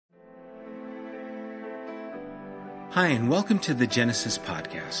Hi, and welcome to the Genesis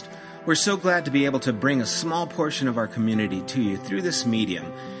Podcast. We're so glad to be able to bring a small portion of our community to you through this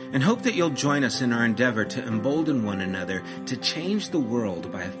medium, and hope that you'll join us in our endeavor to embolden one another to change the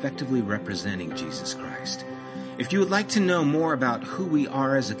world by effectively representing Jesus Christ. If you would like to know more about who we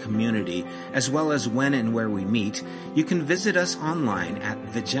are as a community, as well as when and where we meet, you can visit us online at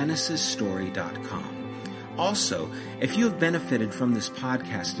thegenesisstory.com. Also, if you have benefited from this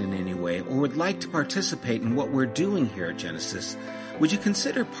podcast in any way or would like to participate in what we're doing here at Genesis, would you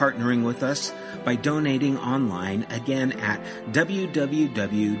consider partnering with us by donating online again at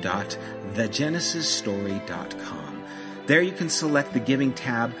www.thegenesisstory.com. There you can select the giving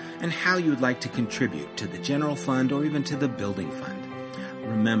tab and how you would like to contribute to the general fund or even to the building fund.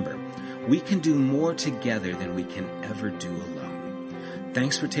 Remember, we can do more together than we can ever do alone.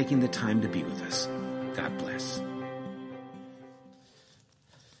 Thanks for taking the time to be with us. God bless.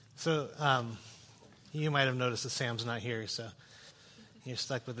 So, you might have noticed that Sam's not here, so you're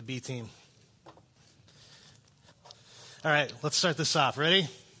stuck with the B team. All right, let's start this off. Ready?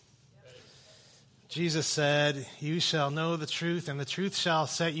 Jesus said, "You shall know the truth, and the truth shall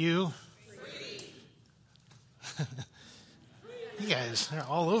set you free." You guys are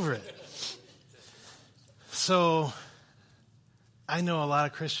all over it. So, I know a lot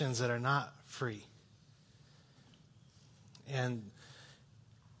of Christians that are not free. And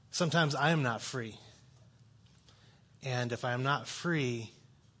sometimes I am not free. And if I am not free,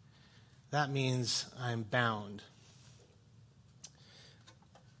 that means I'm bound.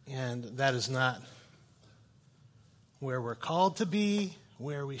 And that is not where we're called to be,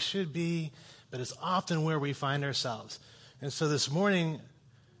 where we should be, but it's often where we find ourselves. And so this morning,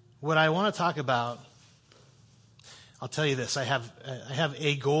 what I want to talk about, I'll tell you this, I have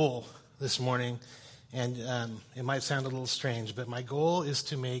a goal this morning. And it might sound a little strange, but my goal is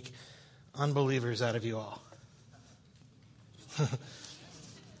to make unbelievers out of you all. I'm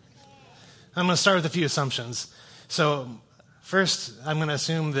going to start with a few assumptions. So first, I'm going to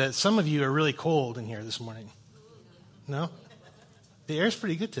assume that some of you are really cold in here this morning. No? The air's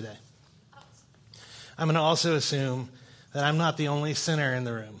pretty good today. I'm going to also assume that I'm not the only sinner in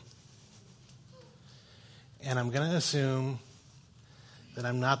the room. And I'm going to assume that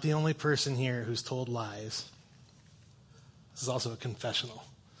I'm not the only person here who's told lies. This is also a confessional.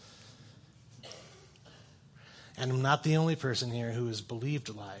 And I'm not the only person here who has believed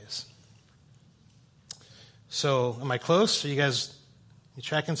lies. So, am I close? Are you guys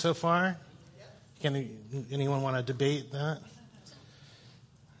tracking so far? Can anyone want to debate that?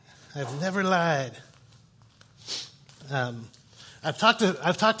 I've never lied. I've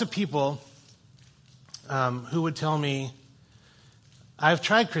talked to people who would tell me, I've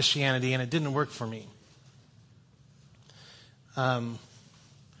tried Christianity and it didn't work for me. I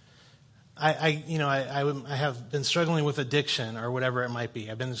have been struggling with addiction or whatever it might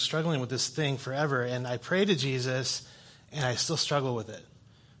be. I've been struggling with this thing forever, and I pray to Jesus, and I still struggle with it.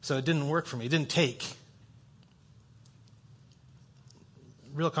 So it didn't work for me. It didn't take.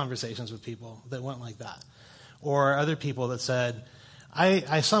 Real conversations with people that went like that. Or other people that said,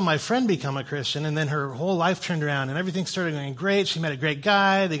 I saw my friend become a Christian, and then her whole life turned around, and everything started going great. She met a great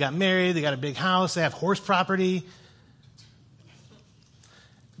guy. They got married. They got a big house. They have horse property.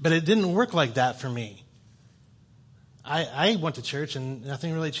 But it didn't work like that for me. I went to church, and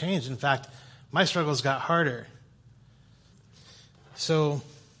nothing really changed. In fact, my struggles got harder. So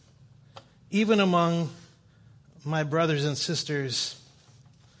even among my brothers and sisters,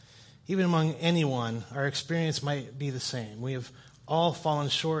 even among anyone, our experience might be the same. We have all fallen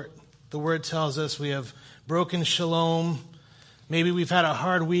short. The word tells us we have broken shalom. Maybe we've had a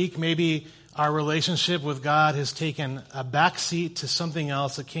hard week. Maybe our relationship with God has taken a backseat to something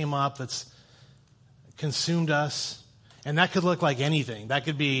else that came up that's consumed us. And that could look like anything. That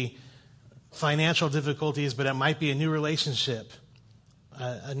could be financial difficulties, but it might be a new relationship,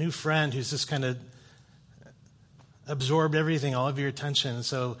 a new friend who's just kind of absorbed everything, all of your attention.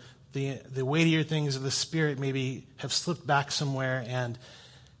 So the weightier things of the Spirit maybe have slipped back somewhere, and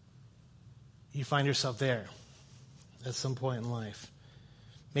you find yourself there at some point in life.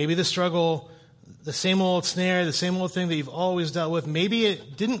 Maybe the struggle, the same old snare, the same old thing that you've always dealt with, maybe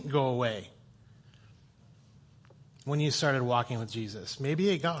it didn't go away when you started walking with Jesus. Maybe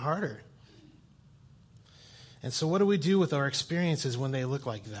it got harder. And so what do we do with our experiences when they look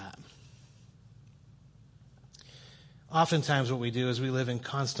like that? Oftentimes what we do is we live in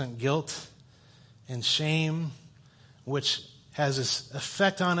constant guilt and shame, which has this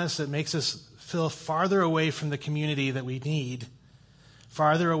effect on us that makes us feel farther away from the community that we need,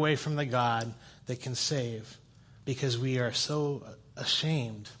 farther away from the God that can save, because we are so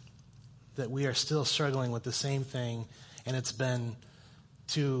ashamed that we are still struggling with the same thing, and it's been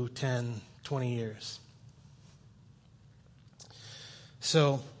 2, 10, 20 years.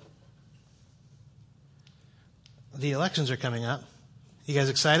 So, the elections are coming up. You guys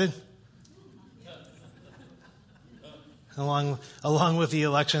excited? Along with the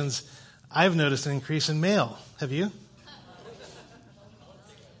elections, I've noticed an increase in mail. Have you?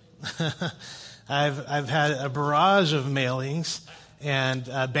 I've had a barrage of mailings and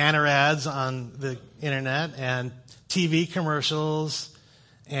banner ads on the internet and TV commercials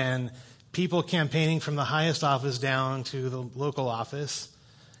and people campaigning from the highest office down to the local office.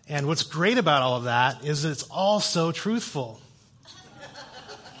 And what's great about all of that is that it's all so truthful.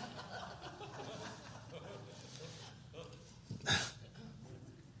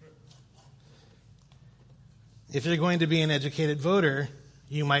 If you're going to be an educated voter,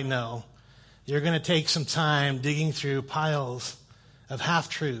 you might know, you're going to take some time digging through piles of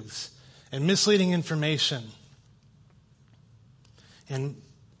half-truths and misleading information. And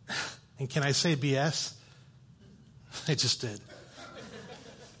can I say BS? I just did.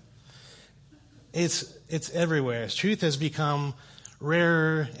 It's everywhere. Truth has become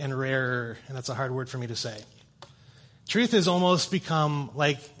rarer and rarer, and that's a hard word for me to say. Truth has almost become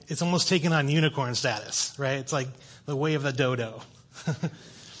like, it's almost taken on unicorn status, right? It's like the way of the dodo.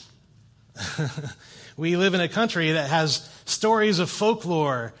 We live in a country that has stories of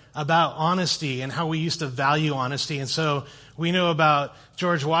folklore about honesty and how we used to value honesty. And so we know about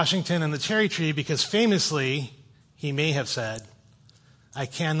George Washington and the cherry tree because famously he may have said, "I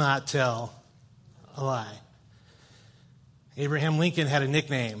cannot tell a lie." Abraham Lincoln had a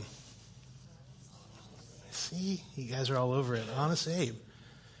nickname. See, you guys are all over it. Honest Abe.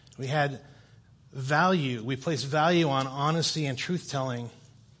 We had value. We placed value on honesty and truth-telling.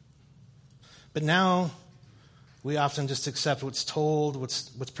 But now we often just accept what's told, what's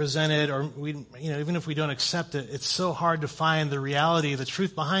presented, or even if we don't accept it, it's so hard to find the reality, the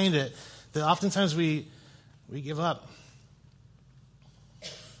truth behind it, that oftentimes we give up.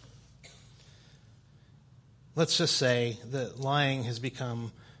 Let's just say that lying has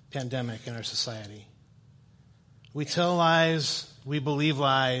become pandemic in our society. We tell lies, we believe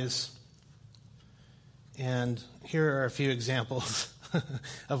lies, and here are a few examples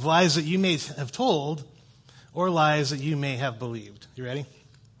of lies that you may have told or lies that you may have believed. You ready?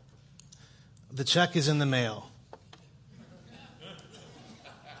 The check is in the mail.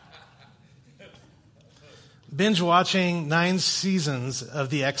 Binge watching 9 seasons of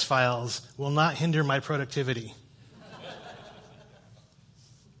The X-Files will not hinder my productivity.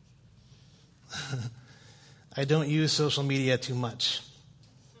 I don't use social media too much.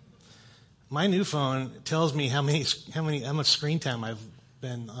 My new phone tells me how much screen time I've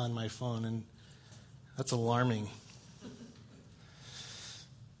been on my phone, and that's alarming.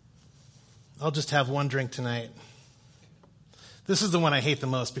 I'll just have one drink tonight. This is the one I hate the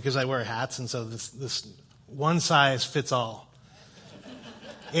most because I wear hats, and so this one size fits all.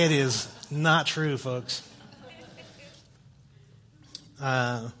 It is not true, folks.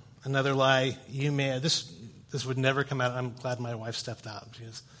 Another lie you may this would never come out. I'm glad my wife stepped out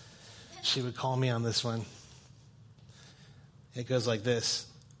because she would call me on this one. It goes like this: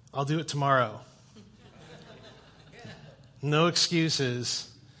 I'll do it tomorrow. No excuses.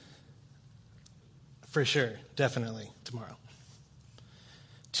 For sure, definitely tomorrow.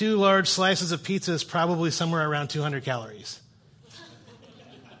 2 large slices of pizza is probably somewhere around 200 calories.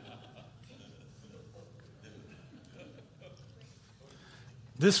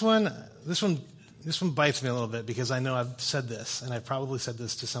 This one bites me a little bit because I know I've said this, and I've probably said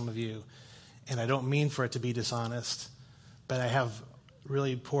this to some of you, and I don't mean for it to be dishonest, but I have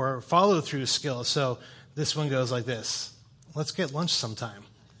really poor follow-through skills. So this one goes like this: let's get lunch sometime.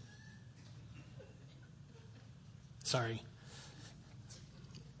 Sorry.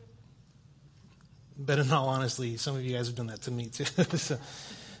 But in all honesty, some of you guys have done that to me too.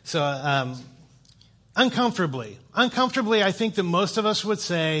 so uncomfortably, I think that most of us would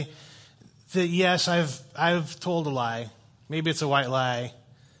say that yes, I've told a lie. Maybe it's a white lie.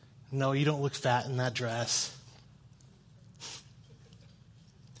 No, you don't look fat in that dress.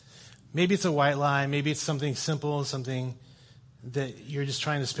 Maybe it's a white lie. Maybe it's something simple, something that you're just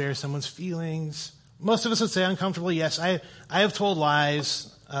trying to spare someone's feelings. Most of us would say uncomfortably, yes, I have told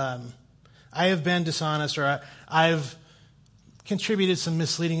lies. I have been dishonest, or I've contributed some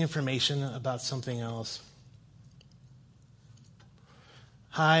misleading information about something else.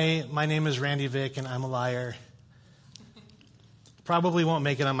 Hi, my name is Rande Vick, and I'm a liar. Probably won't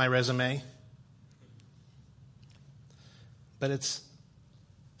make it on my resume, but it's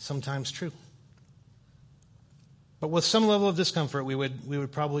sometimes true. But with some level of discomfort, we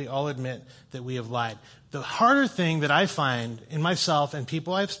would probably all admit that we have lied. The harder thing that I find in myself and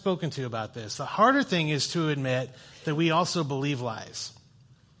people I've spoken to about this, the harder thing is to admit that we also believe lies.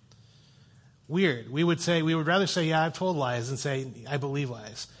 Weird. We would rather say, yeah, I've told lies than say, I believe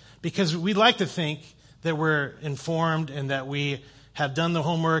lies. Because we like to think that we're informed and that we have done the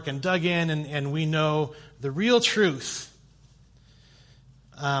homework and dug in and we know the real truth.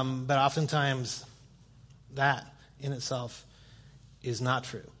 But oftentimes that in itself is not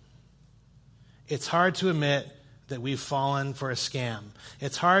true. It's hard to admit that we've fallen for a scam.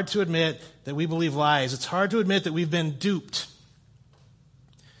 It's hard to admit that we believe lies. It's hard to admit that we've been duped.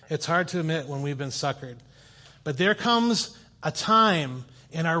 It's hard to admit when we've been suckered. But there comes a time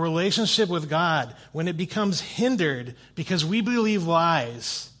in our relationship with God when it becomes hindered because we believe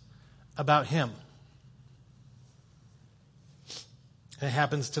lies about Him. And it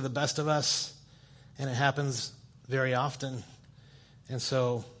happens to the best of us, and it happens very often. And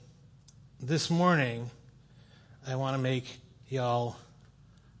so this morning, I want to make y'all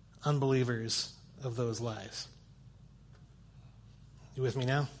unbelievers of those lies. You with me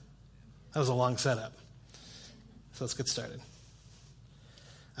now? That was a long setup. So let's get started.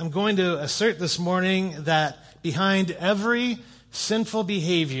 I'm going to assert this morning that behind every sinful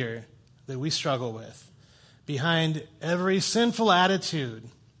behavior that we struggle with, behind every sinful attitude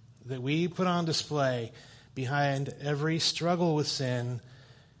that we put on display, behind every struggle with sin,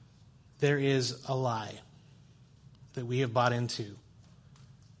 there is a lie that we have bought into.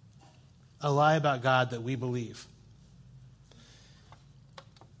 A lie about God that we believe.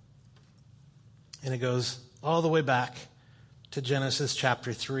 And it goes all the way back to Genesis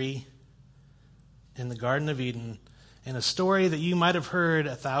chapter 3 in the Garden of Eden, in a story that you might have heard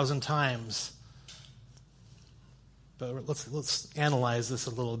 1,000 times. But let's analyze this a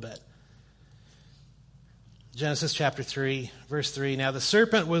little bit. Genesis chapter 3, verse 3. Now the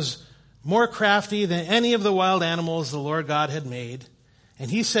serpent was more crafty than any of the wild animals the Lord God had made. And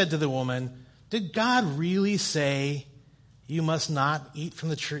he said to the woman, did God really say you must not eat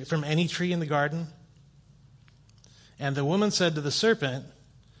from any tree in the garden? And the woman said to the serpent,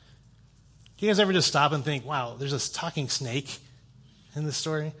 do you guys ever just stop and think, wow, there's this talking snake in this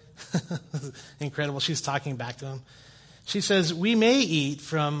story? Incredible. She's talking back to him. She says, we may eat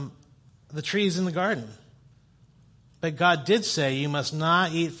from the trees in the garden. But God did say you must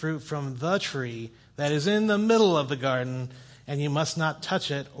not eat fruit from the tree that is in the middle of the garden, and you must not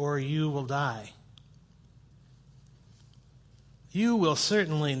touch it or you will die. You will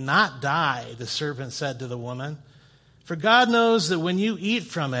certainly not die, the serpent said to the woman. For God knows that when you eat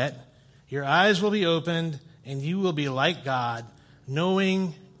from it, your eyes will be opened and you will be like God,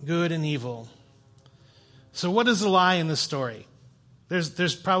 knowing good and evil. So what is the lie in this story? There's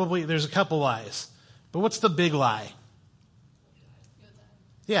a couple lies. But what's the big lie?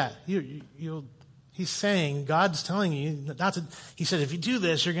 Yeah, he's saying, God's telling you not to. He said, if you do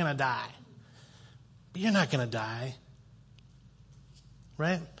this, you're going to die. But you're not going to die.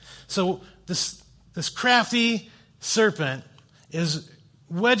 Right? So this crafty serpent is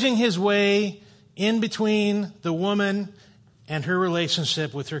wedging his way in between the woman and her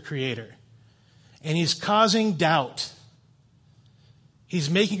relationship with her Creator. And he's causing doubt. He's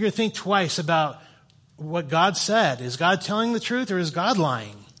making her think twice about what God said. Is God telling the truth or is God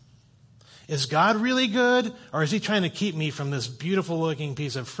lying? Is God really good or is he trying to keep me from this beautiful looking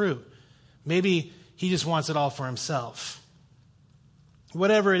piece of fruit? Maybe he just wants it all for himself.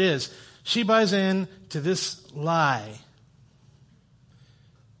 Whatever it is, she buys in to this lie.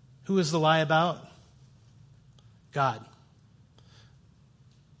 Who is the lie about? God.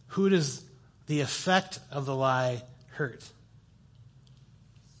 Who does the effect of the lie hurt?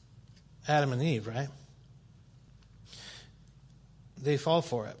 Adam and Eve, right? They fall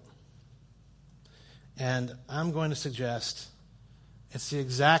for it. And I'm going to suggest it's the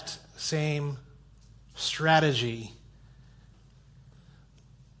exact same strategy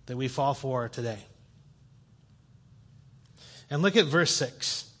that we fall for today. And look at verse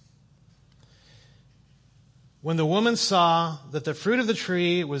 6. When the woman saw that the fruit of the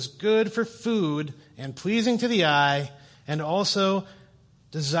tree was good for food and pleasing to the eye and also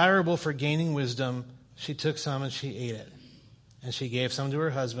desirable for gaining wisdom, she took some and she ate it. And she gave some to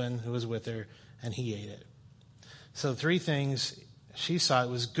her husband who was with her, and he ate it. So 3 things she saw.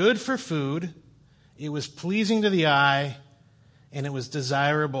 It was good for food, it was pleasing to the eye, and it was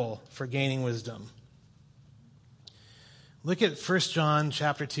desirable for gaining wisdom. Look at 1 John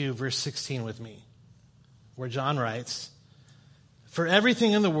chapter 2, verse 16 with me, where John writes, for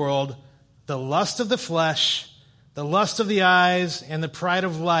everything in the world, the lust of the flesh, the lust of the eyes, and the pride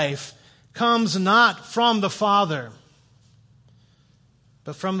of life comes not from the Father,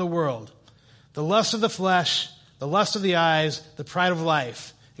 but from the world. The lust of the flesh, the lust of the eyes, the pride of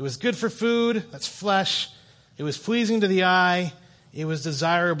life. It was good for food, that's flesh. It was pleasing to the eye. It was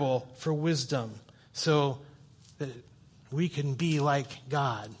desirable for wisdom. So that we can be like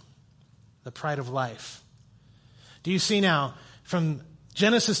God. The pride of life. Do you see now, from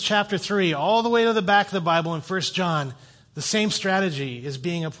Genesis chapter 3 all the way to the back of the Bible in 1 John, the same strategy is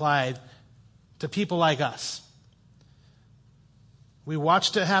being applied to people like us. We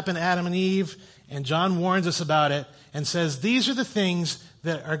watched it happen to Adam and Eve, and John warns us about it and says, these are the things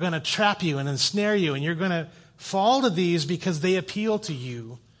that are going to trap you and ensnare you, and you're going to fall to these because they appeal to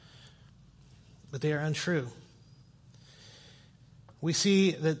you, but they are untrue. We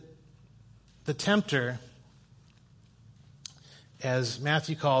see that the tempter, as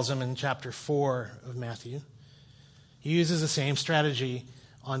Matthew calls him in chapter 4 of Matthew, he uses the same strategy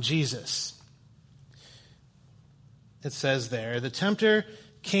on Jesus. It says there, the tempter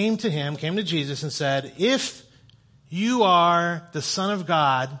came to Jesus and said, if you are the Son of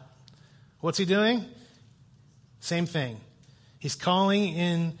God, what's he doing? Same thing. He's calling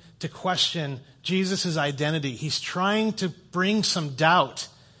in to question Jesus' identity. He's trying to bring some doubt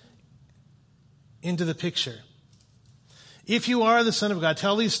into the picture. If you are the Son of God,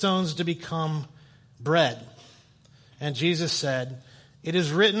 tell these stones to become bread. And Jesus said, it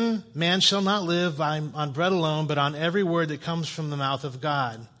is written, man shall not live on bread alone, but on every word that comes from the mouth of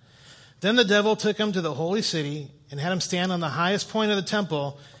God. Then the devil took him to the holy city and had him stand on the highest point of the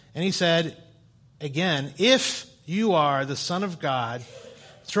temple. And he said, again, if you are the Son of God,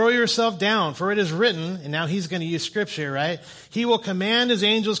 throw yourself down, for it is written, and now he's going to use scripture, right? He will command his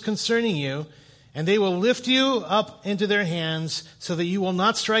angels concerning you, and they will lift you up into their hands so that you will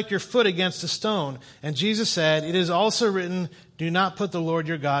not strike your foot against a stone. And Jesus said, it is also written, do not put the Lord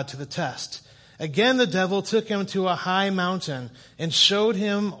your God to the test. Again, the devil took him to a high mountain and showed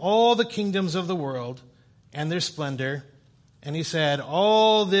him all the kingdoms of the world and their splendor. And he said,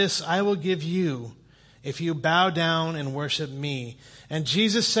 all this I will give you if you bow down and worship me. And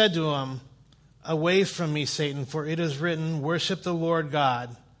Jesus said to him, away from me, Satan, for it is written, worship the Lord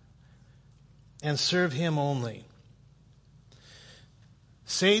God and serve him only.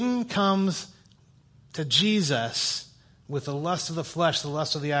 Satan comes to Jesus with the lust of the flesh, the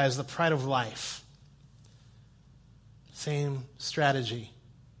lust of the eyes, the pride of life. Same strategy.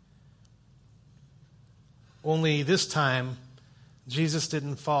 Only this time, Jesus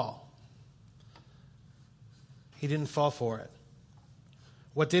didn't fall. He didn't fall for it.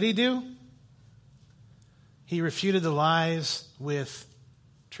 What did he do? He refuted the lies with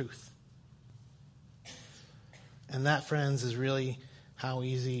truth. And that, friends, is really how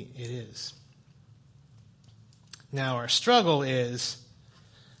easy it is. Now, our struggle is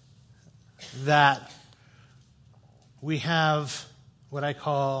that we have what I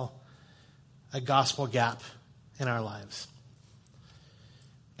call a gospel gap in our lives.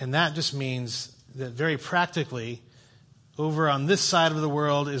 And that just means that very practically, over on this side of the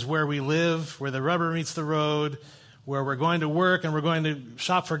world is where we live, where the rubber meets the road, where we're going to work and we're going to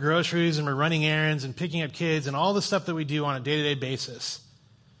shop for groceries and we're running errands and picking up kids and all the stuff that we do on a day-to-day basis.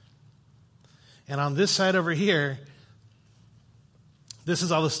 And on this side over here, this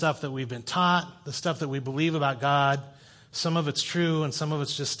is all the stuff that we've been taught, the stuff that we believe about God. Some of it's true and some of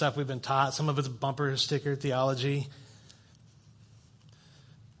it's just stuff we've been taught. Some of it's bumper sticker theology.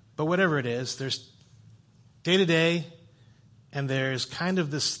 But whatever it is, there's day-to-day and there's kind of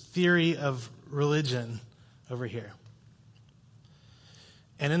this theory of religion over here.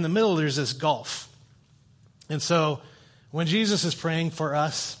 And in the middle, there's this gulf. And so when Jesus is praying for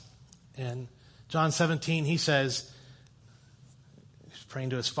us, in John 17, he says, he's praying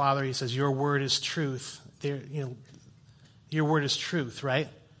to his Father, he says, your word is truth. Your word is truth, right?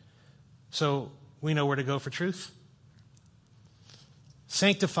 So we know where to go for truth.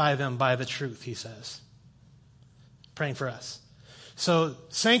 Sanctify them by the truth, he says. Praying for us. So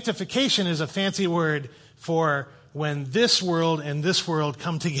sanctification is a fancy word for when this world and this world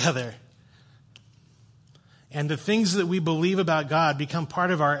come together. And the things that we believe about God become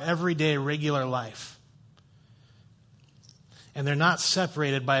part of our everyday regular life. And they're not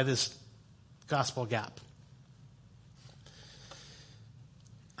separated by this gospel gap.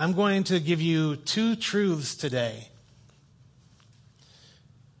 I'm going to give you two truths today.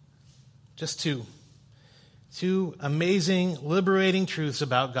 Just two. Two amazing, liberating truths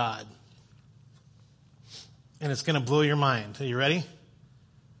about God. And it's going to blow your mind. Are you ready?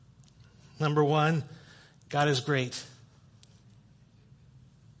 Number one, God is great.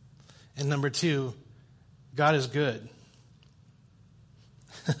 And number two, God is good.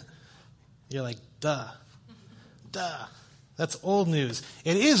 You're like, duh. That's old news.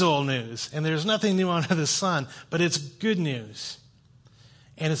 It is old news, and there's nothing new under the sun, but it's good news.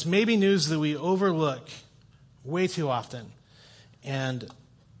 And it's maybe news that we overlook way too often. And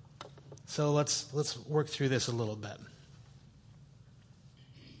so let's work through this a little bit.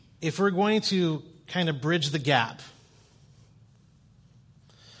 If we're going to kind of bridge the gap,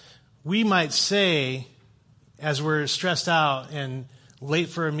 we might say, as we're stressed out and late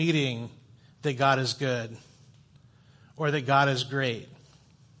for a meeting, that God is good or that God is great.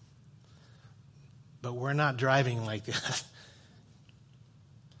 But we're not driving like that.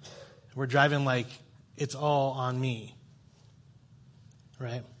 We're driving like it's all on me.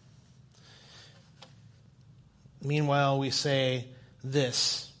 Right? Meanwhile, we say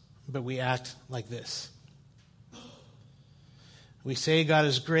this, but we act like this. We say God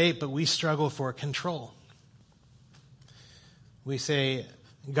is great, but we struggle for control. We say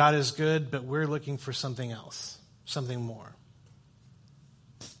God is good, but we're looking for something else, something more.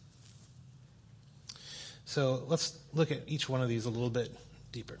 So let's look at each one of these a little bit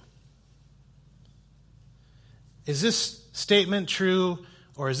deeper. Is this statement true,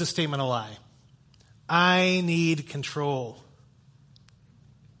 or is this statement a lie? I need control.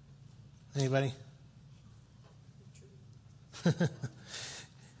 Anybody?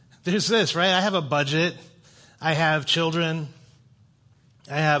 There's this, right? I have a budget. I have children.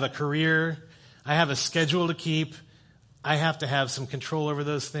 I have a career. I have a schedule to keep. I have to have some control over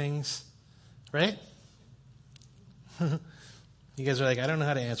those things. Right? You guys are like, I don't know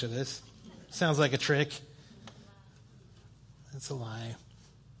how to answer this. Sounds like a trick. That's a lie.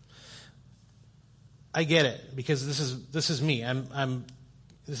 I get it, because this is me.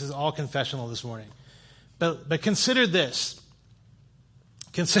 This is all confessional this morning. But consider this.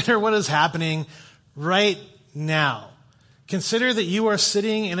 Consider what is happening right now. Consider that you are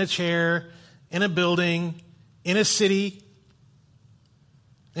sitting in a chair, in a building, in a city,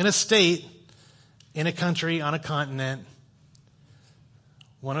 in a state, in a country, on a continent,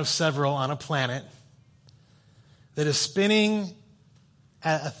 one of several on a planet, that is spinning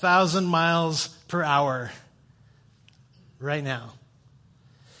at 1,000 miles per hour right now.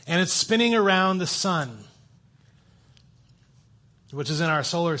 And it's spinning around the sun, which is in our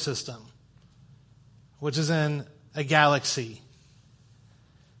solar system, which is in a galaxy,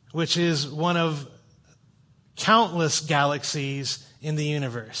 which is one of countless galaxies in the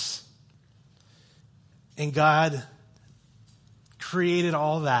universe. And God created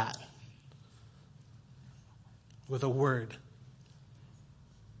all that with a word.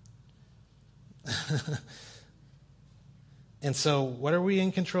 And so, what are we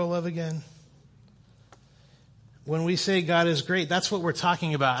in control of again? When we say God is great, that's what we're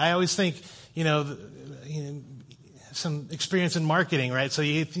talking about. I always think, some experience in marketing, right? So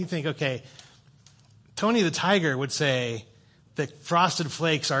you think, okay, Tony the Tiger would say that Frosted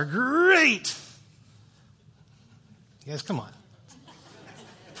Flakes are great. You guys, come on.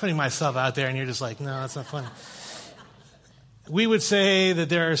 Putting myself out there, and you're just like, no, that's not funny. We would say that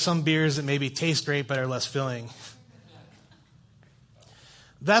there are some beers that maybe taste great but are less filling.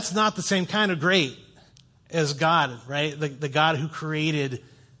 That's not the same kind of great as God, right? The God who created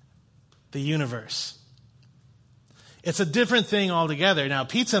the universe. It's a different thing altogether. Now,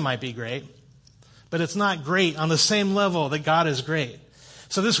 pizza might be great, but it's not great on the same level that God is great.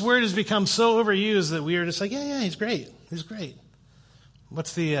 So this word has become so overused that we are just like, yeah, he's great. He's great.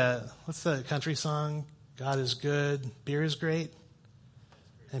 What's the country song? God is good, beer is great,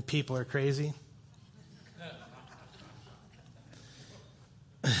 and people are crazy.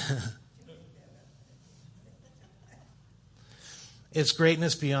 It's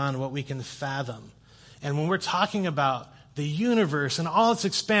greatness beyond what we can fathom. And when we're talking about the universe and all its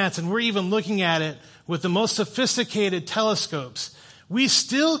expanse, and we're even looking at it with the most sophisticated telescopes, we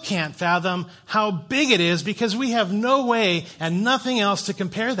still can't fathom how big it is, because we have no way and nothing else to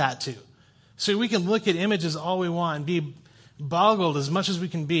compare that to. So we can look at images all we want and be boggled as much as we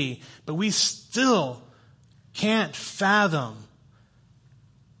can be, but we still can't fathom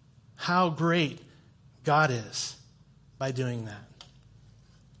how great God is by doing that.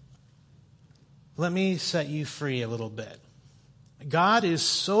 Let me set you free a little bit. God is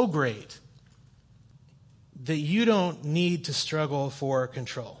so great that you don't need to struggle for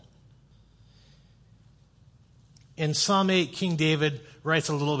control. In Psalm 8, King David writes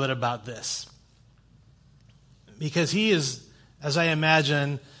a little bit about this. Because he is, as I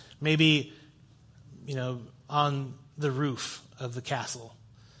imagine, maybe, on the roof of the castle,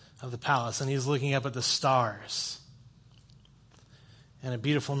 of the palace, and he's looking up at the stars and a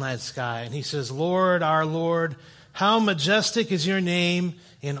beautiful night sky. And he says, Lord, our Lord, how majestic is your name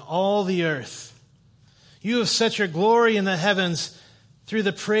in all the earth. You have set your glory in the heavens. Through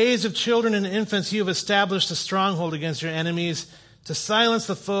the praise of children and infants, you have established a stronghold against your enemies to silence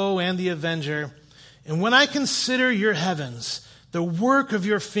the foe and the avenger. And when I consider your heavens, the work of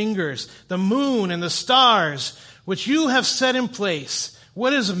your fingers, the moon and the stars, which you have set in place,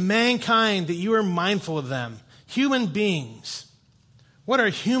 what is mankind that you are mindful of them? Human beings. What are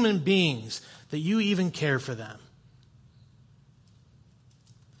human beings that you even care for them?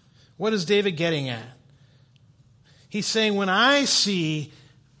 What is David getting at? He's saying, when I see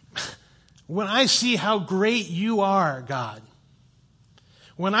how great you are, God,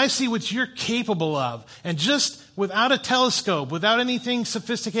 when I see what you're capable of, and just without a telescope, without anything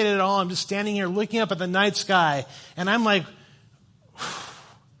sophisticated at all, I'm just standing here looking up at the night sky, and I'm like,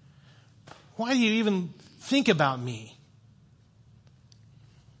 why do you even think about me?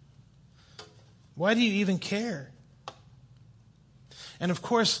 Why do you even care? And of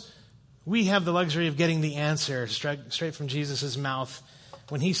course, we have the luxury of getting the answer straight from Jesus' mouth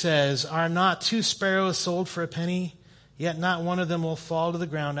when he says, "Are not 2 sparrows sold for a penny? Yet not one of them will fall to the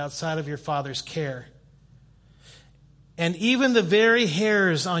ground outside of your Father's care. And even the very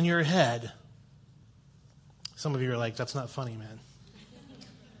hairs on your head." Some of you are like, "That's not funny, man."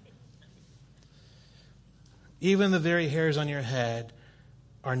 Even the very hairs on your head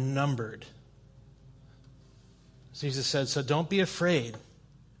are numbered. Jesus said, so don't be afraid.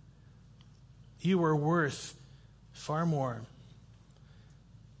 You are worth far more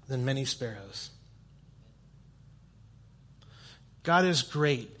than many sparrows. God is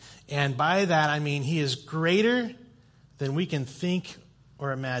great. And by that I mean he is greater than we can think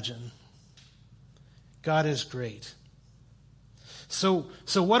or imagine. God is great. So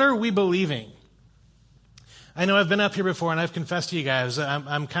what are we believing? I know I've been up here before and I've confessed to you guys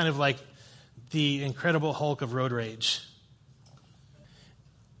I'm kind of like the Incredible Hulk of road rage.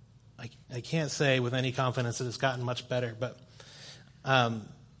 I can't say with any confidence that it's gotten much better, but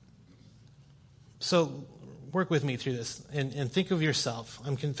so work with me through this and think of yourself.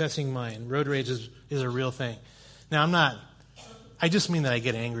 I'm confessing mine. Road rage is a real thing. Now I just mean that I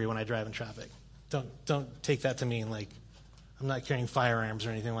get angry when I drive in traffic. Don't take that to mean like I'm not carrying firearms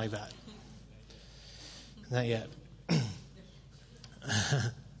or anything like that. Not yet.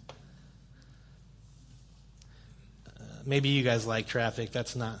 Maybe you guys like traffic.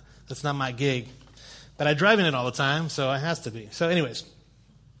 That's not my gig. But I drive in it all the time, so it has to be. So anyways,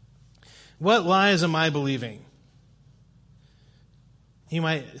 what lies am I believing? You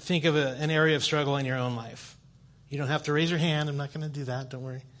might think of an area of struggle in your own life. You don't have to raise your hand. I'm not going to do that. Don't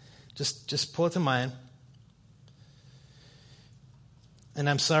worry. Just pull it to mind. And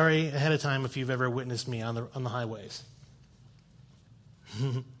I'm sorry ahead of time if you've ever witnessed me on the highways.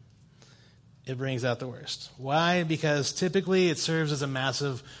 It brings out the worst. Why? Because typically it serves as a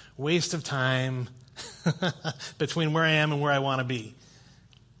massive waste of time between where I am and where I want to be.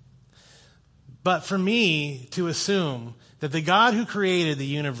 But for me to assume that the God who created the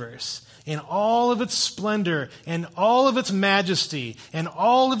universe in all of its splendor and all of its majesty and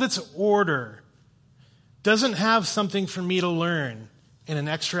all of its order doesn't have something for me to learn in an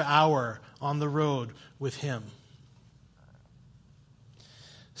extra hour on the road with him.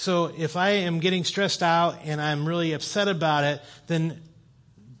 So if I am getting stressed out and I'm really upset about it, then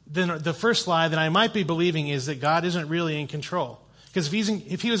the first lie that I might be believing is that God isn't really in control. Because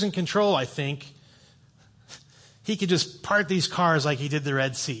if he was in control, I think, he could just part these cars like he did the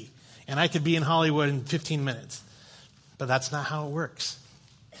Red Sea. And I could be in Hollywood in 15 minutes. But that's not how it works.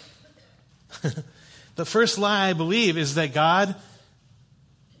 The first lie I believe is that God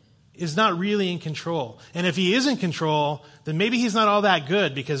is not really in control. And if he is in control, then maybe he's not all that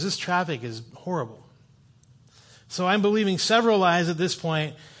good because this traffic is horrible. So I'm believing several lies at this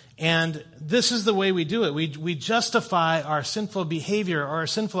point, and this is the way we do it. We justify our sinful behavior or our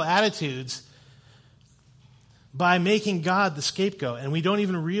sinful attitudes by making God the scapegoat, and we don't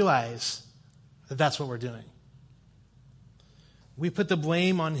even realize that that's what we're doing. We put the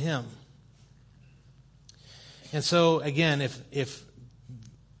blame on him. And so, again, if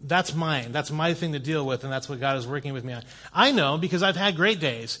that's mine. That's my thing to deal with, and that's what God is working with me on. I know because I've had great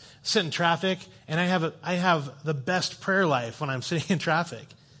days. Sit in traffic, and I have the best prayer life when I'm sitting in traffic.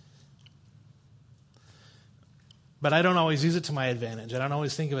 But I don't always use it to my advantage. I don't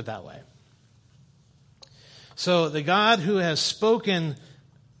always think of it that way. So the God who has spoken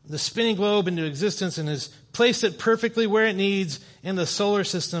the spinning globe into existence and has placed it perfectly where it needs in the solar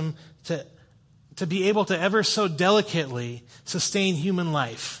system to be able to ever so delicately sustain human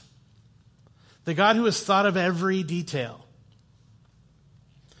life. The God who has thought of every detail.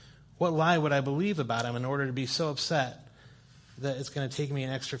 What lie would I believe about him in order to be so upset that it's going to take me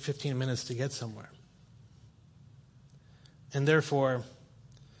an extra 15 minutes to get somewhere? And therefore,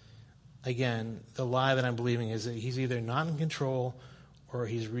 again, the lie that I'm believing is that he's either not in control or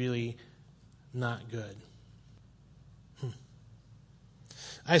he's really not good.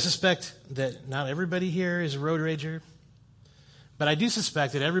 I suspect that not everybody here is a road rager, but I do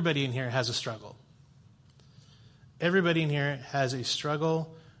suspect that everybody in here has a struggle. Everybody in here has a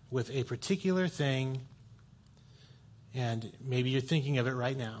struggle with a particular thing, and maybe you're thinking of it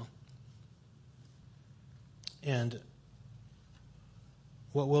right now. And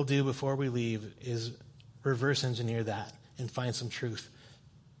what we'll do before we leave is reverse engineer that and find some truth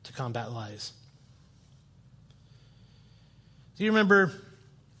to combat lies. Do you remember,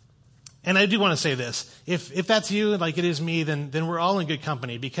 and I do want to say this, if that's you like it is me, then we're all in good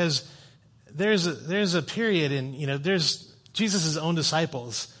company, because there's a period in, there's Jesus' own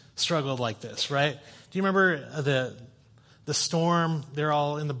disciples struggled like this, right? Do you remember the storm? They're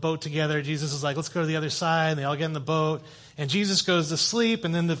all in the boat together. Jesus is like, let's go to the other side. And they all get in the boat. And Jesus goes to sleep,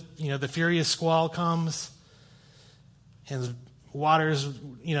 and then the furious squall comes. And the waters,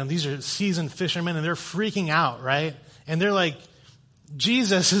 these are seasoned fishermen, and they're freaking out, right? And they're like,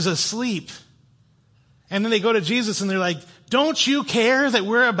 Jesus is asleep. And then they go to Jesus, and they're like, don't you care that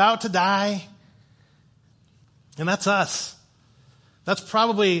we're about to die? And that's us. That's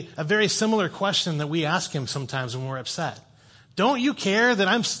probably a very similar question that we ask him sometimes when we're upset. Don't you care that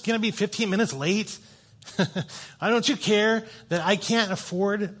I'm going to be 15 minutes late? Don't you care that I can't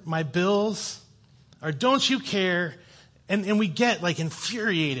afford my bills? Or don't you care? And we get like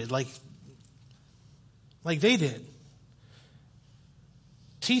infuriated, like they did.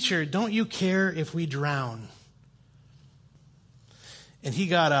 Teacher, don't you care if we drown? And he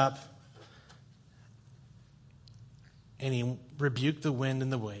got up and he rebuked the wind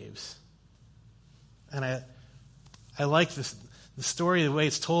and the waves. And I like the story the way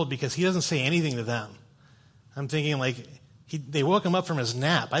it's told, because he doesn't say anything to them. I'm thinking they woke him up from his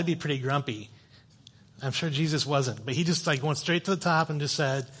nap. I'd be pretty grumpy. I'm sure Jesus wasn't. But he just went straight to the top and just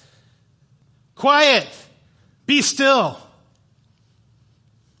said, quiet, be still.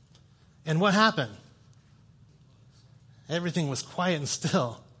 And what happened? Everything was quiet and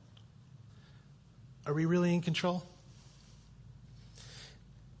still. Are we really in control?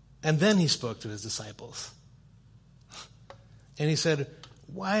 And then he spoke to his disciples. And he said,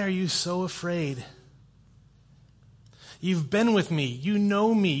 why are you so afraid? You've been with me. You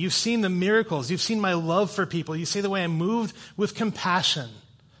know me. You've seen the miracles. You've seen my love for people. You see the way I moved with compassion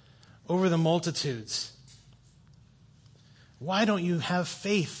over the multitudes. Why don't you have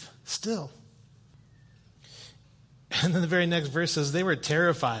faith still? And then the very next verse says they were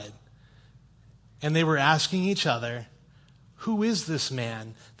terrified. And they were asking each other, who is this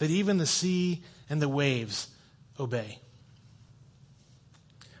man that even the sea and the waves obey?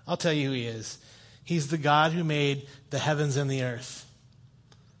 I'll tell you who he is. He's the God who made the heavens and the earth.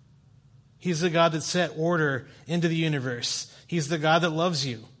 He's the God that set order into the universe. He's the God that loves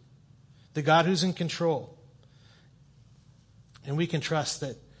you. The God who's in control. And we can trust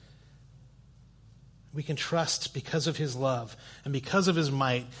that. We can trust because of his love and because of his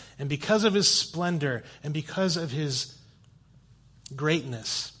might and because of his splendor and because of his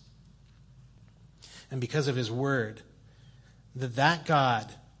greatness and because of his word, that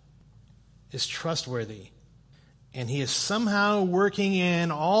God is trustworthy, and he is somehow working in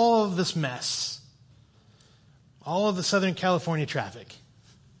all of this mess, all of the Southern California traffic,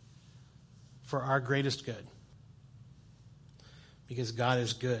 for our greatest good. Because God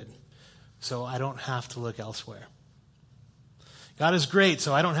is good, so I don't have to look elsewhere. God is great,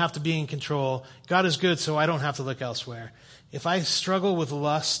 so I don't have to be in control. God is good, so I don't have to look elsewhere. If I struggle with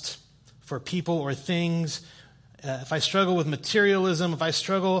lust for people or things, if I struggle with materialism, if I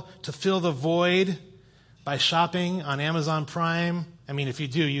struggle to fill the void by shopping on Amazon Prime, if you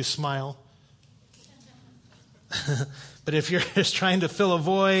do, you smile. But if you're just trying to fill a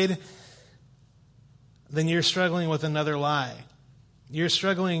void, then you're struggling with another lie. You're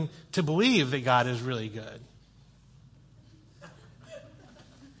struggling to believe that God is really good.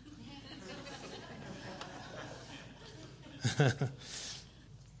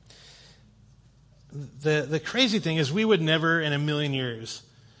 The crazy thing is we would never in a million years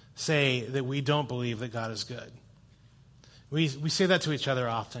say that we don't believe that God is good. We say that to each other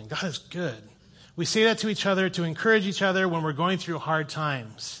often. God is good. We say that to each other to encourage each other when we're going through hard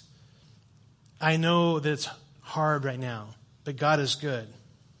times. I know that it's hard right now, but God is good.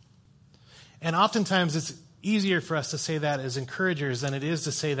 And oftentimes it's easier for us to say that as encouragers than it is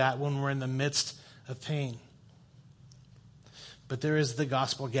to say that when we're in the midst of pain. but there is the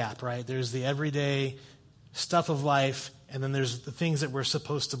gospel gap, right? There's the everyday stuff of life, and then there's the things that we're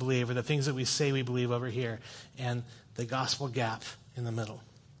supposed to believe, or the things that we say we believe over here, and the gospel gap in the middle.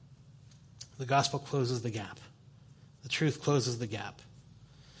 The gospel closes the gap. The truth closes the gap.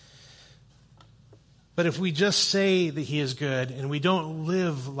 But if we just say that he is good and we don't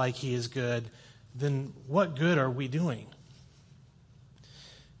live like he is good, then what good are we doing?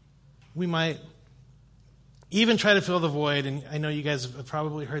 We might even try to fill the void, and I know you guys have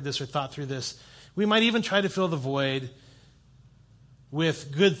probably heard this or thought through this. We might even try to fill the void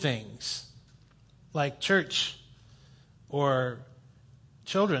with good things, like church or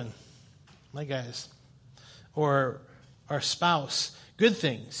children, my guys, or our spouse. Good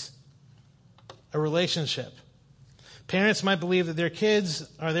things, a relationship. Parents might believe that their kids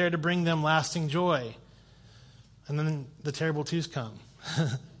are there to bring them lasting joy, and then the terrible twos come.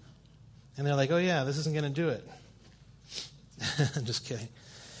 And they're like, oh yeah, this isn't going to do it. I'm just kidding.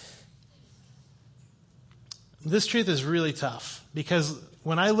 This truth is really tough, because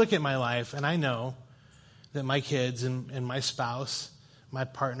when I look at my life and I know that my kids and my spouse, my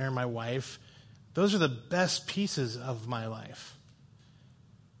partner, my wife, those are the best pieces of my life.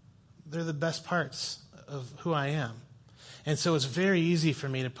 They're the best parts of who I am. And so it's very easy for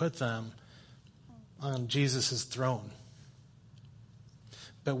me to put them on Jesus' throne.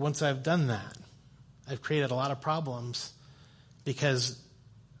 But once I've done that, I've created a lot of problems, because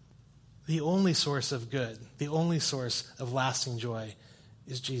the only source of good, the only source of lasting joy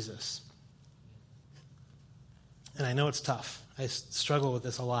is Jesus. And I know it's tough. I struggle with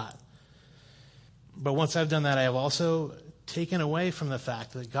this a lot. But once I've done that, I have also taken away from the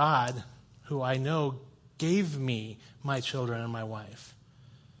fact that God, who I know gave me my children and my wife,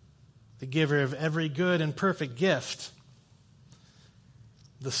 the giver of every good and perfect gift,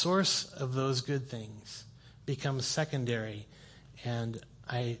 the source of those good things becomes secondary, and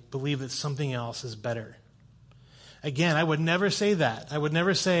I believe that something else is better. Again, I would never say that. I would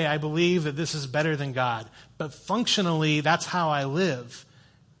never say I believe that this is better than God. But functionally, that's how I live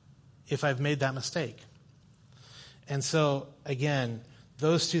if I've made that mistake. And so, again,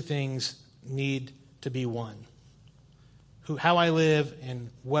 those two things need to be one. How I live and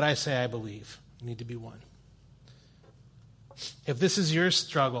what I say I believe need to be one. If this is your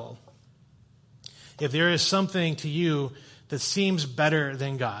struggle, if there is something to you that seems better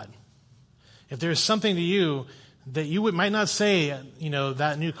than God, if there is something to you that you might not say,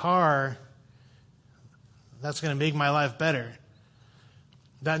 that new car, that's going to make my life better.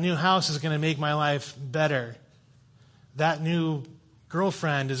 That new house is going to make my life better. That new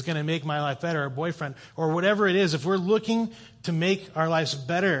girlfriend is going to make my life better, or boyfriend, or whatever it is. If we're looking to make our lives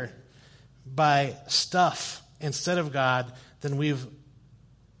better by stuff instead of God, then we've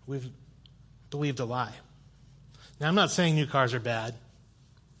believed a lie. Now, I'm not saying new cars are bad.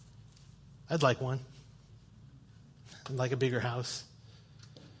 I'd like one. I'd like a bigger house.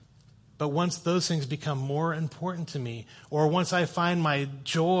 But once those things become more important to me, or once I find my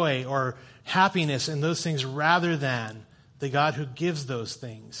joy or happiness in those things rather than the God who gives those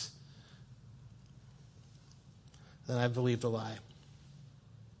things, then I've believed a lie.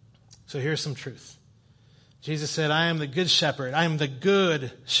 So here's some truth. Jesus said, I am the good shepherd. I am the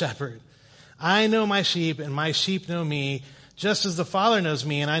good shepherd. I know my sheep, and my sheep know me, just as the Father knows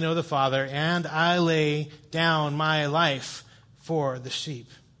me, and I know the Father, and I lay down my life for the sheep.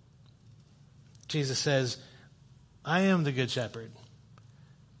 Jesus says, I am the good shepherd,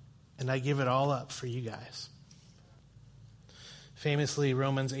 and I give it all up for you guys. Famously,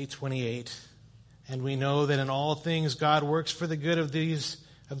 Romans 8:28, and we know that in all things God works for the good of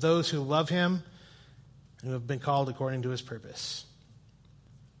those who love him and who have been called according to his purpose.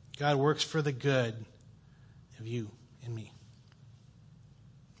 God works for the good of you and me.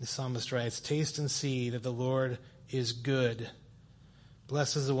 The psalmist writes, taste and see that the Lord is good.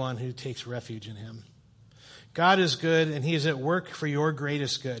 Blessed is the one who takes refuge in him. God is good, and he is at work for your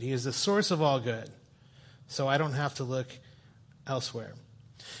greatest good. He is the source of all good. So I don't have to look elsewhere.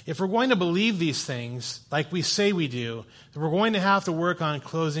 If we're going to believe these things like we say we do, then we're going to have to work on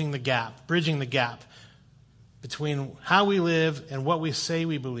closing the gap, bridging the gap between how we live and what we say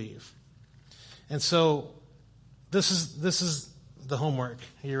we believe. And so this is the homework.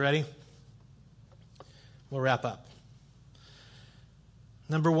 Are you ready? We'll wrap up.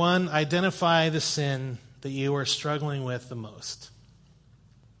 Number one, identify the sin that you are struggling with the most.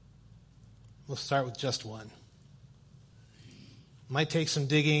 We'll start with just one. Might take some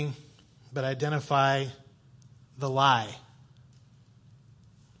digging, but identify the lie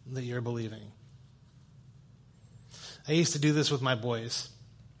that you're believing. I used to do this with my boys.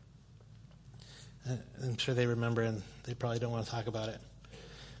 I'm sure they remember, and they probably don't want to talk about it.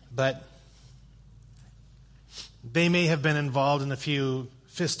 But they may have been involved in a few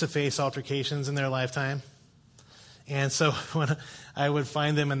fist-to-face altercations in their lifetime. And so when I would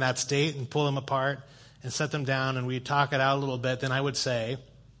find them in that state and pull them apart and set them down and we'd talk it out a little bit, then I would say,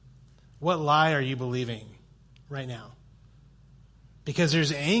 what lie are you believing right now? Because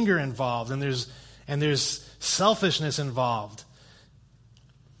there's anger involved, and there's selfishness involved.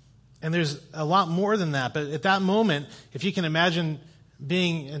 And there's a lot more than that. But at that moment, if you can imagine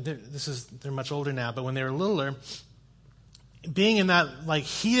being, and they're much older now, but when they were littler, being in that like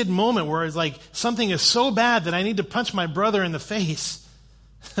heated moment where it's like something is so bad that I need to punch my brother in the face.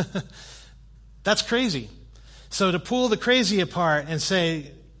 That's crazy. So to pull the crazy apart and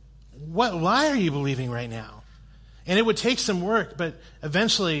say, what lie are you believing right now? And it would take some work, but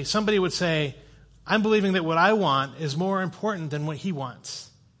eventually somebody would say, I'm believing that what I want is more important than what he wants.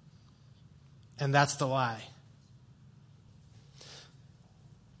 And that's the lie.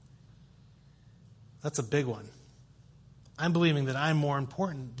 That's a big one. I'm believing that I'm more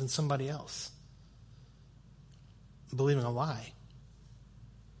important than somebody else. I'm believing a lie.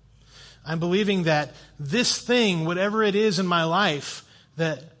 I'm believing that this thing, whatever it is in my life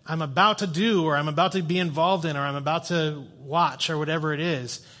that I'm about to do or I'm about to be involved in or I'm about to watch or whatever it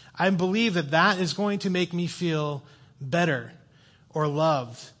is, I believe that that is going to make me feel better or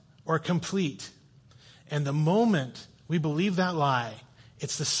loved or complete. And the moment we believe that lie,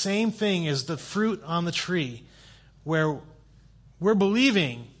 it's the same thing as the fruit on the tree, where we're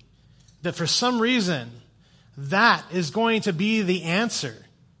believing that for some reason that is going to be the answer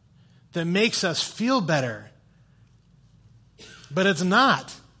that makes us feel better. But it's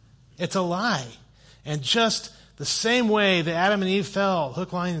not. It's a lie. And just the same way that Adam and Eve fell,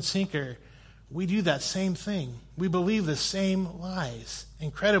 hook, line, and sinker, we do that same thing. We believe the same lies.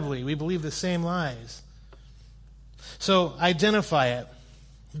 Incredibly, we believe the same lies. So identify it.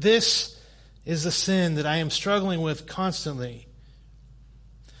 This is the sin that I am struggling with constantly.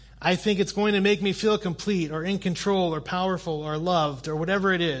 I think it's going to make me feel complete or in control or powerful or loved or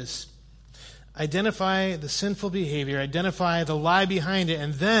whatever it is. Identify the sinful behavior, identify the lie behind it,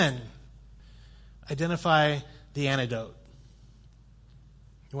 and then identify the antidote.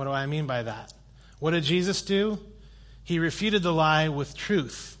 What do I mean by that? What did Jesus do? He refuted the lie with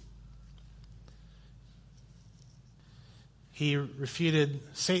truth. He refuted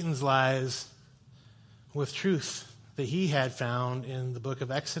Satan's lies with truth that he had found in the book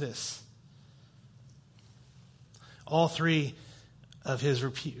of Exodus. All three of his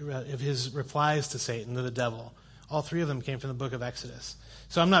replies to Satan, to the devil, all three of them came from the book of Exodus.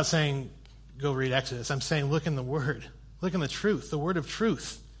 So I'm not saying go read Exodus. I'm saying look in the Word. Look in the truth, the Word of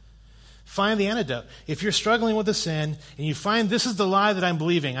truth. Find the antidote. If you're struggling with a sin and you find this is the lie that I'm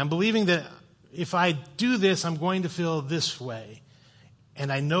believing that if I do this, I'm going to feel this way,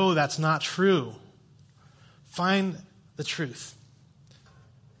 and I know that's not true, find the truth.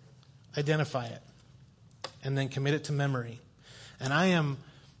 Identify it. And then commit it to memory. And I am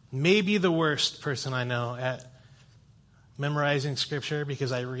maybe the worst person I know at memorizing Scripture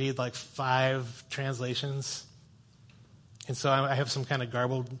because I read like 5 translations. And so I have some kind of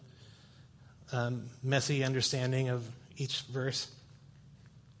garbled, messy understanding of each verse.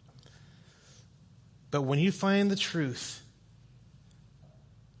 But when you find the truth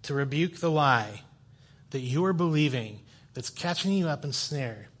to rebuke the lie that you are believing that's catching you up in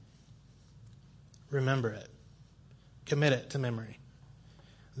snare, remember it. Commit it to memory.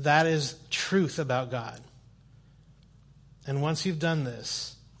 That is truth about God. And once you've done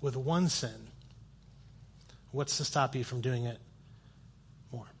this with one sin, what's to stop you from doing it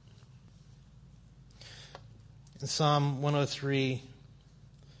more? In Psalm 103,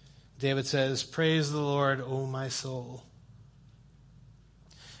 David says, "Praise the Lord, O my soul."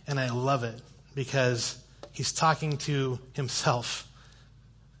 And I love it because he's talking to himself,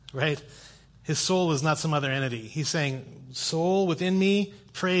 right? His soul is not some other entity. He's saying, soul within me,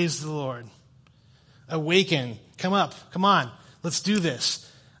 praise the Lord. Awaken. Come up. Come on. Let's do this.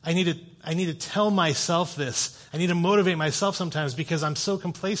 I need to tell myself this. I need to motivate myself sometimes because I'm so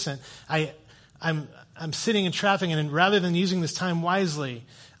complacent. I'm sitting in traffic, and rather than using this time wisely,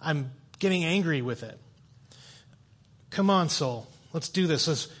 I'm getting angry with it. Come on, soul. Let's do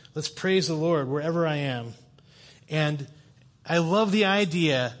this. Let's praise the Lord wherever I am. And I love the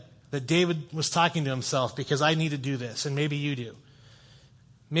idea that David was talking to himself because I need to do this, and maybe you do.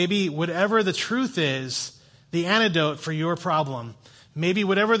 Maybe whatever the truth is, the antidote for your problem, maybe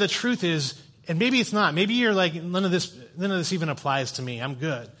whatever the truth is, and maybe it's not. Maybe you're like, none of this even applies to me. I'm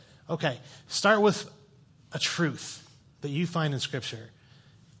good. Okay, start with a truth that you find in Scripture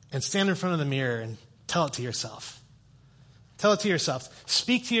and stand in front of the mirror and tell it to yourself. Tell it to yourself.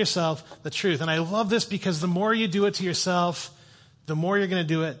 Speak to yourself the truth. And I love this because the more you do it to yourself, the more you're going to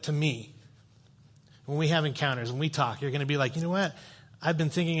do it to me. When we have encounters, when we talk, you're going to be like, you know what? I've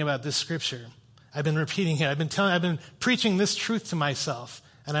been thinking about this scripture. I've been repeating it. I've been preaching this truth to myself,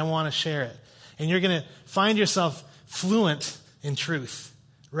 and I want to share it. And you're going to find yourself fluent in truth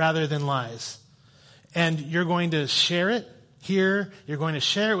rather than lies. And you're going to share it here. You're going to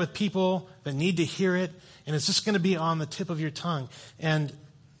share it with people that need to hear it. And it's just going to be on the tip of your tongue. And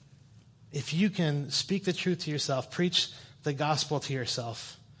if you can speak the truth to yourself, preach the gospel to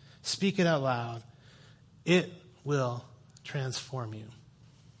yourself, speak it out loud, it will transform you.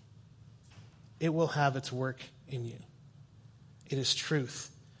 It will have its work in you. It is truth.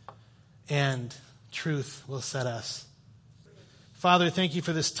 And truth will set us. Father, thank you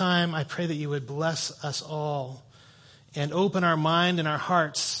for this time. I pray that you would bless us all and open our mind and our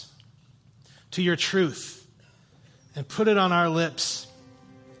hearts to your truth and put it on our lips.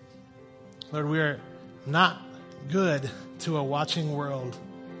 Lord, we are not good to a watching world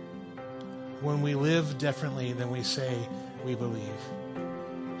when we live differently than we say we believe.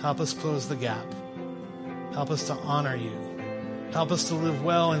 Help us close the gap. Help us to honor you. Help us to live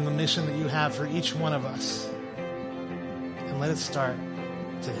well in the mission that you have for each one of us. And let it start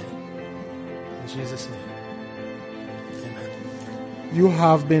today. In Jesus' name, amen. You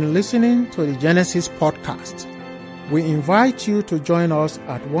have been listening to the Genesis podcast. We invite you to join us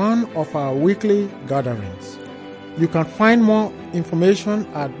at one of our weekly gatherings. You can find more information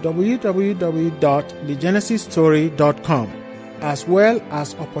at www.thegenesisstory.com, as well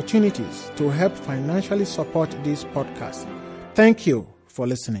as opportunities to help financially support this podcast. Thank you for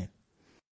listening.